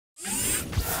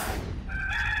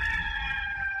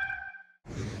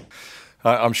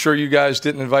I'm sure you guys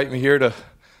didn't invite me here to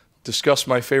discuss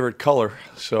my favorite color,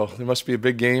 so there must be a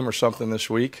big game or something this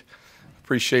week.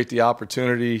 Appreciate the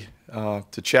opportunity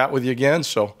to chat with you again,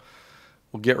 so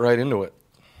we'll get right into it.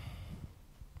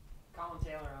 Colin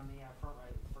Taylor on the front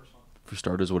right, the first one. For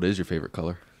starters, what is your favorite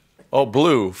color? Oh,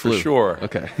 blue, for sure.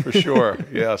 Okay. For sure,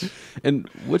 yes. And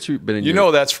what's been in You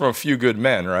know that's from A Few Good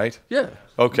Men, right? Yeah.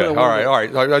 Okay, all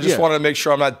right. I just wanted to make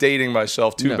sure I'm not dating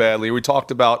myself too badly. We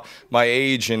talked about my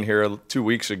age in here 2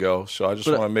 weeks ago, so I just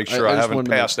want to make sure I haven't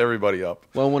passed everybody up.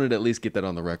 Well, I wanted to at least get that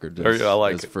on the record I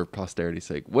like it. For posterity's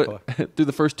sake. What through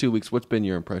the first 2 weeks, what's been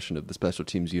your impression of the special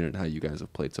teams unit and how you guys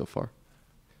have played so far?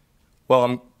 Well,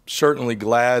 I'm certainly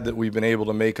glad that we've been able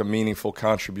to make a meaningful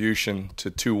contribution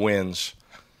to 2 wins.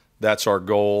 That's our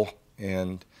goal,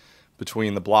 and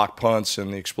between the block punts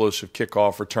and the explosive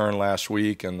kickoff return last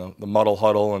week and the muddle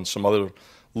huddle and some other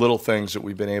little things that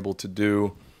we've been able to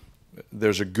do,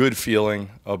 there's a good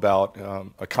feeling about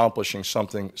accomplishing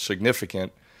something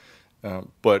significant.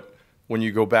 But when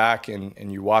you go back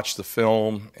and you watch the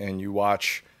film and you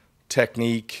watch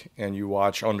technique and you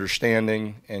watch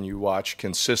understanding and you watch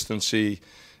consistency,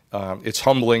 it's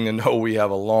humbling to know we have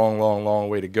a long, long, long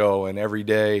way to go. And every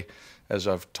day, as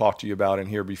I've talked to you about in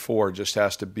here before, just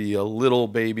has to be a little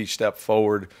baby step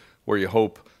forward where you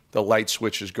hope the light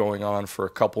switch is going on for a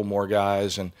couple more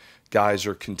guys and guys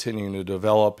are continuing to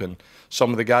develop. And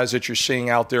some of the guys that you're seeing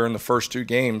out there in the first 2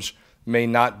 games may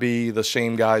not be the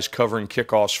same guys covering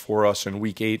kickoffs for us in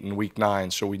week 8 and week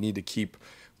 9. So we need to keep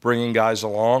bringing guys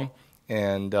along.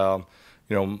 And,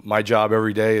 my job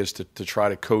every day is to try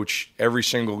to coach every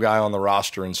single guy on the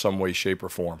roster in some way, shape, or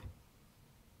form.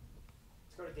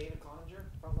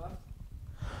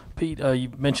 Pete,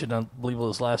 you mentioned, I believe it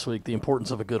was last week, the importance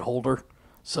of a good holder.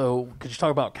 So could you talk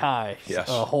about Kai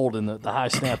holding the high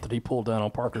snap that he pulled down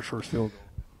on Parker's first field goal?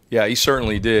 Yeah, he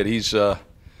certainly did. He's a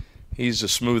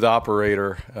smooth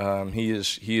operator. He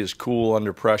is cool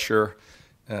under pressure.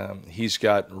 He's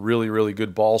got really, really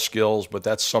good ball skills, but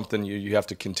that's something you have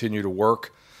to continue to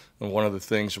work. And one of the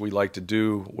things we like to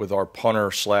do with our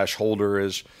punter/holder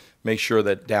is make sure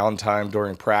that downtime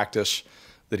during practice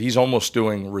that he's almost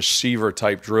doing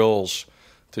receiver-type drills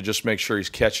to just make sure he's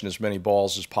catching as many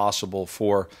balls as possible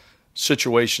for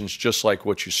situations just like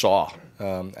what you saw.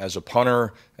 As a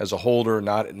punter, as a holder,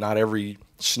 not every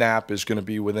snap is going to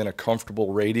be within a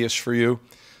comfortable radius for you.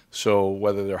 So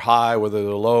whether they're high, whether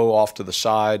they're low, off to the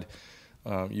side,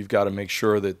 you've got to make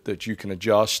sure that you can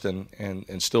adjust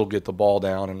and still get the ball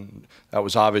down. And that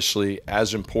was obviously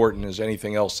as important as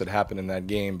anything else that happened in that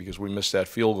game because we missed that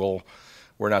field goal.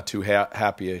 We're not too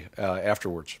happy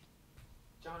afterwards.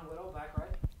 John Whittle, back right.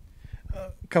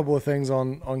 A couple of things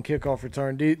on kickoff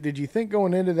return. Did you think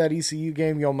going into that ECU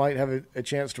game y'all might have a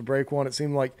chance to break one? It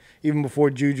seemed like even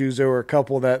before Juju's there were a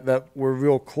couple that were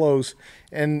real close.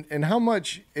 And how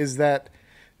much is that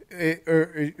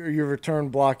or your return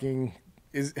blocking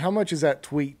how much is that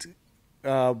tweaked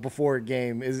before a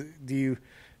game? Do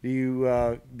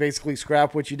you basically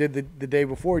scrap what you did the day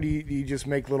before? Or do you just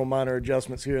make little minor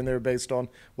adjustments here and there based on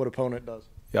what opponent does?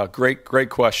 Yeah, great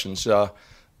questions.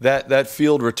 That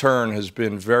field return has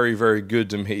been very, very good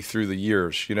to me through the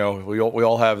years. We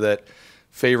all have that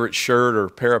favorite shirt or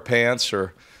pair of pants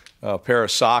or pair of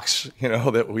socks,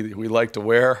 that we like to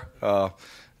wear.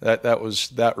 That was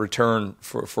that return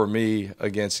for me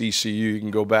against ECU. You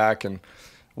can go back and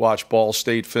watch Ball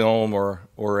State film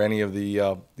or any of the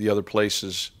other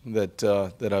places that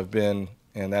I've been,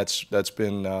 and that's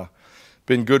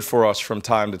been good for us from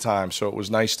time to time. So it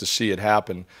was nice to see it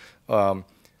happen.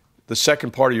 The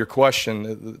second part of your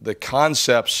question, the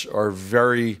concepts are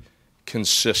very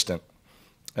consistent.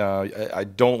 I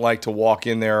don't like to walk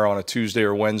in there on a Tuesday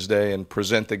or Wednesday and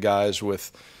present the guys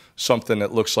with something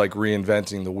that looks like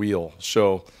reinventing the wheel.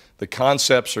 So the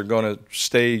concepts are going to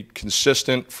stay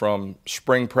consistent from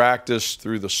spring practice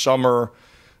through the summer,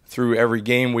 through every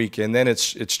game week, and then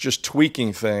it's just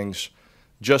tweaking things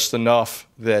just enough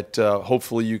that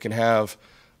hopefully you can have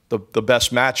the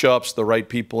best matchups, the right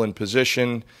people in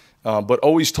position, but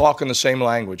always talking the same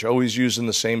language, always using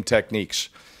the same techniques.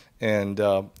 And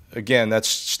again, that's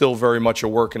still very much a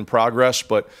work in progress,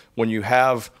 but when you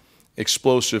have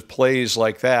explosive plays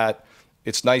like that,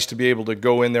 it's nice to be able to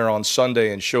go in there on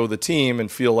Sunday and show the team and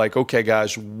feel like, okay,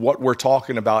 guys, what we're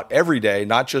talking about every day,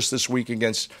 not just this week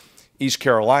against East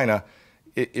Carolina,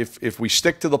 if we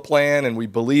stick to the plan and we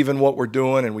believe in what we're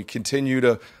doing and we continue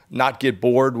to not get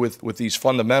bored with these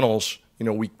fundamentals,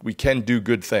 we can do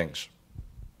good things.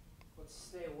 Let's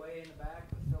stay away in the back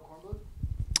with Phil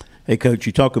Kornbluth. Hey, Coach,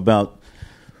 you talk about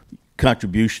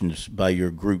contributions by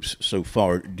your groups so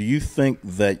far. Do you think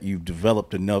that you've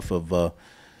developed enough of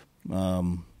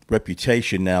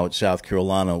reputation now at South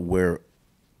Carolina where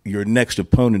your next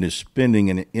opponent is spending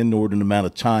an inordinate amount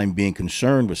of time being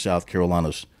concerned with South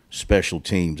Carolina's special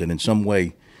teams. And in some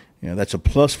way, that's a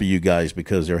plus for you guys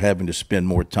because they're having to spend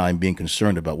more time being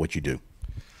concerned about what you do.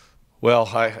 Well,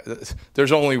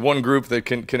 there's only one group that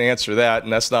can answer that,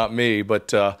 and that's not me.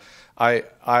 But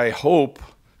I hope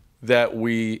that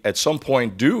we at some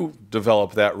point do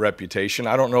develop that reputation.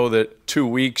 I don't know that 2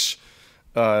 weeks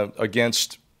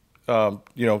against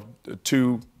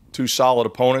two solid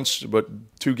opponents, but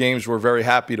 2 games we're very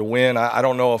happy to win. I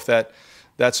don't know if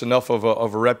that's enough of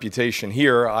a reputation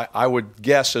here. I would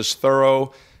guess as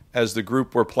thorough as the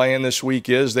group we're playing this week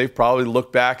is, they've probably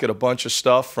looked back at a bunch of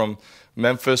stuff from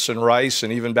Memphis and Rice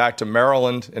and even back to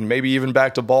Maryland and maybe even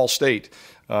back to Ball State.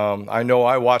 I know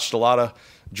I watched a lot of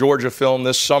Georgia film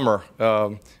this summer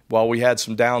while we had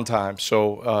some downtime.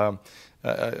 So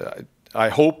I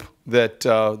hope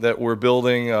that we're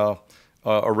building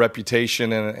a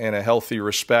reputation and a healthy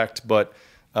respect, but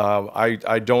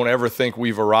I don't ever think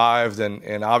we've arrived,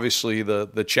 and obviously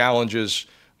the challenges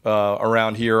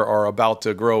around here are about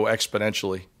to grow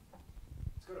exponentially.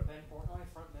 Let's go to Ben Portnoy,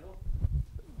 front middle.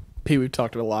 Pete, we've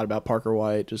talked a lot about Parker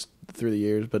White just through the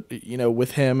years, but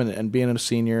with him and being a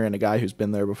senior and a guy who's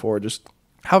been there before, just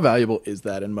how valuable is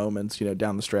that in moments,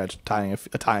 down the stretch, tying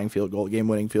a tying field goal,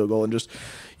 game-winning field goal, and just,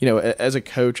 as a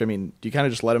coach, I mean, do you kind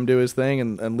of just let him do his thing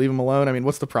and leave him alone? I mean,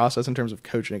 what's the process in terms of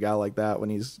coaching a guy like that when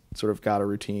he's sort of got a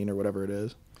routine or whatever it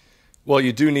is? Well,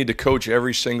 you do need to coach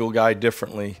every single guy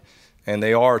differently, and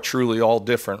they are truly all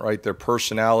different, right? Their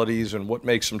personalities and what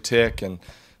makes them tick and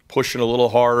pushing a little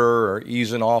harder or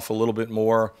easing off a little bit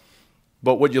more.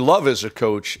 But what you love as a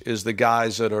coach is the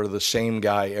guys that are the same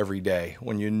guy every day.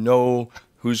 When you know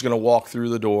who's going to walk through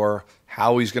the door,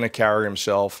 how he's going to carry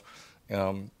himself,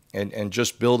 and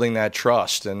just building that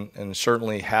trust. And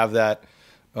certainly have that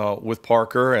with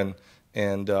Parker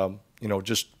and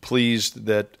just pleased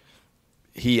that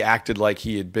he acted like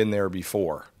he had been there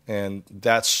before. And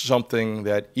that's something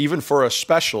that even for a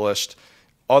specialist,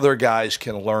 other guys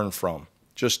can learn from.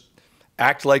 Just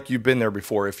act like you've been there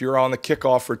before. If you're on the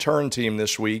kickoff return team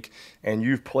this week and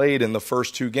you've played in the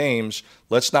first 2 games,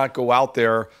 let's not go out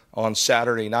there on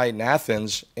Saturday night in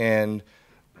Athens and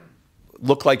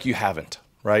look like you haven't,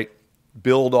 right?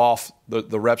 Build off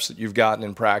the reps that you've gotten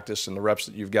in practice and the reps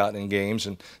that you've gotten in games.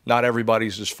 And not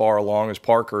everybody's as far along as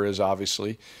Parker is,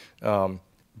 obviously.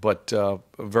 But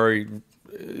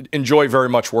enjoy very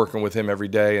much working with him every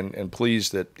day and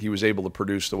pleased that he was able to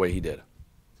produce the way he did.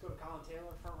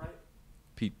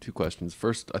 Pete, 2 questions.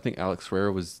 First, I think Alex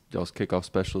Ferreira was y'all's kickoff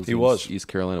specialist. He was. East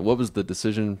Carolina. What was the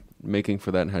decision making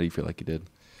for that, and how do you feel like he did?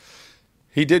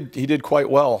 He did quite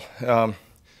well.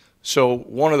 So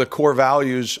one of the core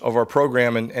values of our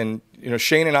program, and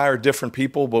Shane and I are different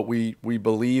people, but we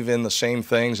believe in the same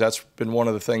things. That's been one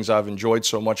of the things I've enjoyed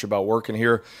so much about working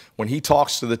here. When he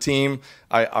talks to the team,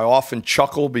 I often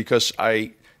chuckle because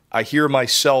I hear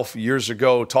myself years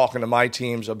ago talking to my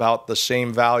teams about the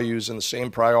same values and the same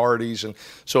priorities. And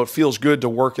so it feels good to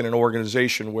work in an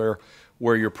organization where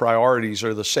your priorities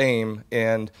are the same.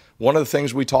 And one of the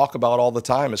things we talk about all the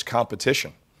time is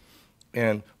competition.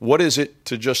 And what is it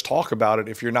to just talk about it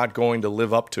if you're not going to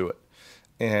live up to it?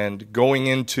 And going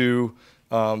into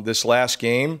this last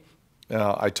game,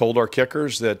 I told our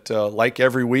kickers that like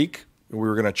every week, we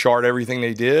were going to chart everything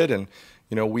they did. And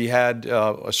we had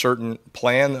a certain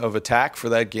plan of attack for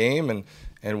that game,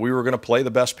 and we were going to play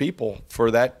the best people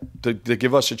for that to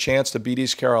give us a chance to beat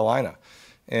East Carolina.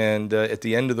 And at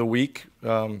the end of the week,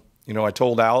 I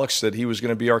told Alex that he was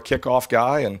going to be our kickoff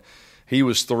guy, and he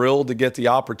was thrilled to get the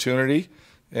opportunity.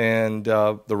 And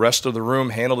the rest of the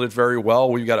room handled it very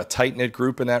well. We've got a tight-knit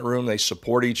group in that room. They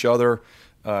support each other.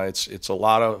 It's a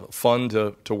lot of fun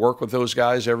to work with those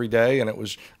guys every day, and it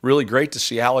was really great to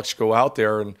see Alex go out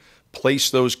there and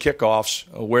place those kickoffs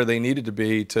where they needed to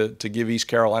be to give East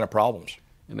Carolina problems.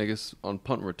 And I guess on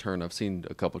punt and return, I've seen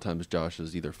a couple times Josh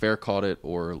has either fair caught it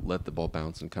or let the ball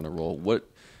bounce and kind of roll.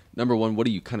 Number one, what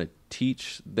do you kind of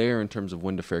teach there in terms of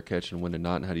when to fair catch and when to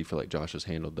not, and how do you feel like Josh has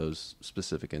handled those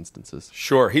specific instances?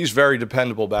 Sure. He's very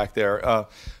dependable back there.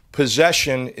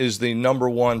 Possession is the number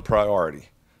one priority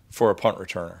for a punt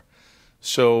returner.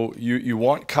 So you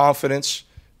want confidence,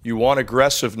 you want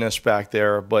aggressiveness back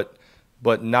there, but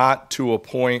not to a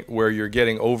point where you're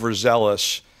getting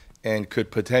overzealous and could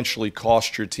potentially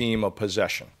cost your team a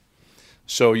possession.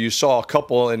 So you saw a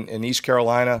couple in East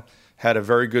Carolina had a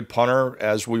very good punter,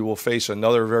 as we will face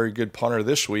another very good punter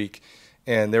this week.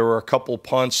 And there were a couple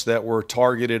punts that were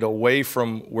targeted away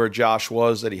from where Josh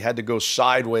was that he had to go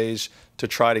sideways to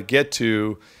try to get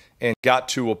to, and got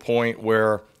to a point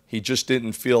where he just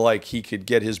didn't feel like he could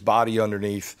get his body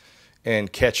underneath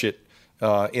and catch it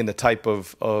in the type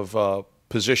of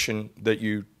position that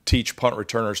you teach punt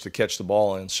returners to catch the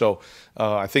ball in. So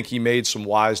I think he made some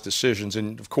wise decisions.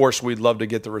 And, of course, we'd love to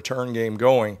get the return game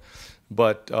going,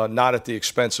 but not at the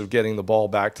expense of getting the ball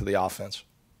back to the offense.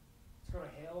 Let's go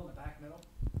to Hale in the back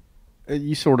middle.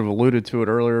 You sort of alluded to it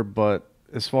earlier, but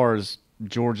as far as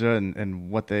Georgia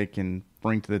and what they can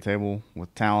bring to the table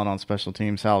with talent on special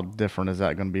teams, how different is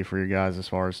that going to be for you guys as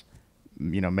far as,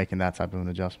 making that type of an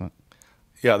adjustment?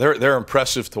 Yeah, they're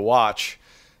impressive to watch.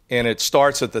 And it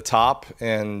starts at the top,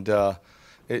 and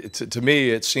to me,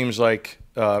 it seems like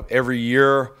every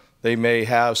year they may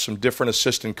have some different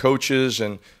assistant coaches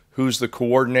and who's the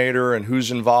coordinator and who's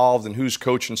involved and who's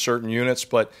coaching certain units,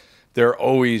 but they're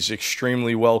always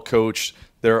extremely well coached.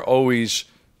 They're always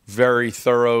very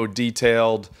thorough,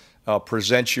 detailed,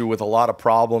 present you with a lot of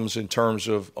problems in terms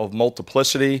of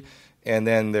multiplicity, and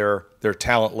then their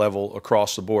talent level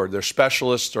across the board. Their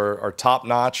specialists are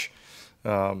top-notch.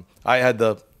 I had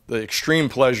the extreme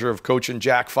pleasure of coaching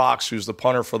Jack Fox, who's the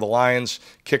punter for the Lions,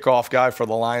 kickoff guy for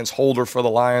the Lions, holder for the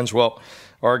Lions. Well,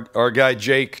 our guy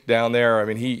Jake down there, I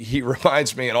mean, he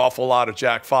reminds me an awful lot of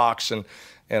Jack Fox, and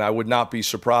I would not be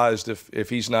surprised if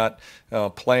he's not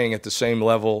playing at the same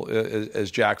level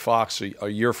as Jack Fox a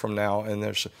year from now. And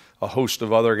there's a host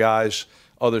of other guys,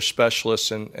 other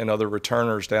specialists, and other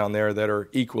returners down there that are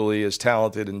equally as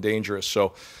talented and dangerous.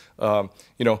 So,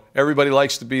 everybody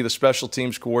likes to be the special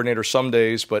teams coordinator some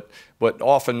days, but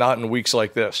often not in weeks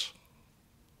like this.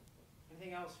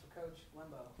 Anything else for Coach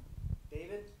Lembo?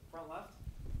 David, front left.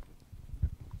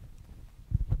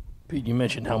 Pete, you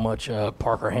mentioned how much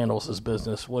Parker handles his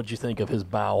business. What did you think of his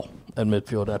bow at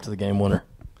midfield after the game winner?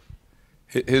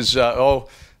 I'll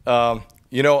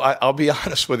be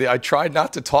honest with you. I tried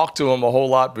not to talk to him a whole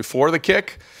lot before the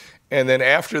kick, and then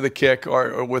after the kick,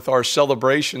 with our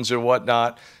celebrations and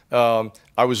whatnot,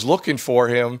 I was looking for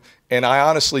him, and I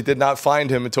honestly did not find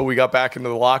him until we got back into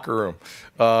the locker room.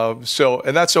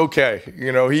 And that's okay.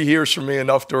 He hears from me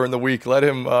enough during the week. Let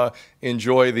him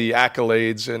enjoy the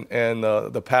accolades and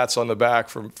the pats on the back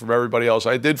from everybody else.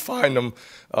 I did find him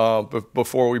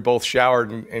before we both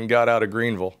showered and got out of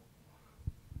Greenville.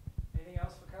 Anything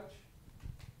else for Coach?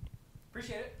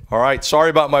 Appreciate it. All right. Sorry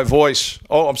about my voice.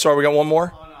 Oh, I'm sorry. We got one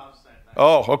more? Oh, no, I was saying thanks.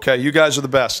 Oh, okay. You guys are the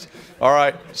best. All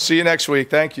right. See you next week.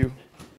 Thank you.